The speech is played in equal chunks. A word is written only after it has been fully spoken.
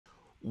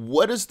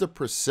What is the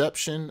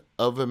perception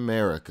of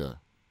America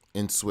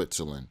in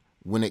Switzerland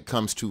when it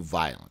comes to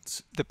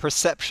violence? The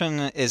perception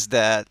is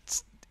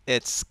that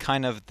it's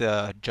kind of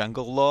the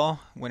jungle law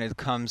when it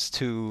comes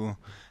to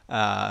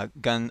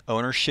gun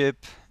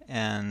ownership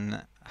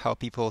and how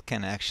people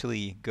can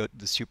actually go to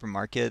the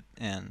supermarket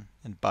and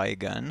buy a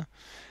gun.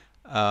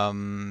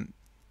 Um,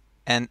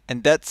 and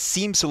that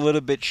seems a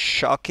little bit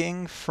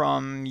shocking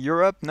from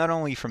Europe, not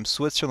only from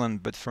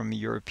Switzerland, but from a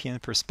European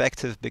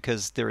perspective,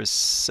 because there is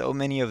so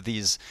many of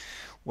these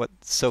what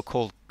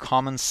so-called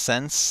common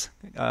sense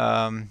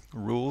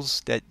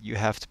rules that you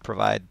have to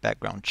provide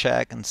background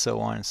check and so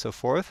on and so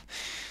forth.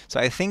 So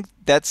I think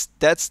that's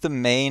the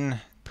main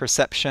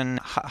perception.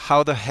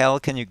 How the hell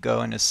can you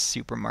go in a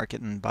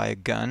supermarket and buy a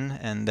gun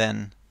and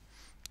then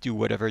do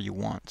whatever you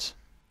want?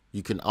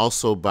 You can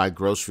also buy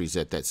groceries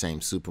at that same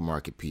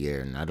supermarket,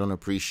 Pierre, and I don't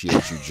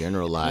appreciate you Yeah,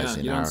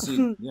 generalizing our.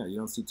 you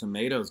don't see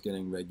tomatoes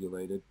getting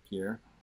regulated, Pierre.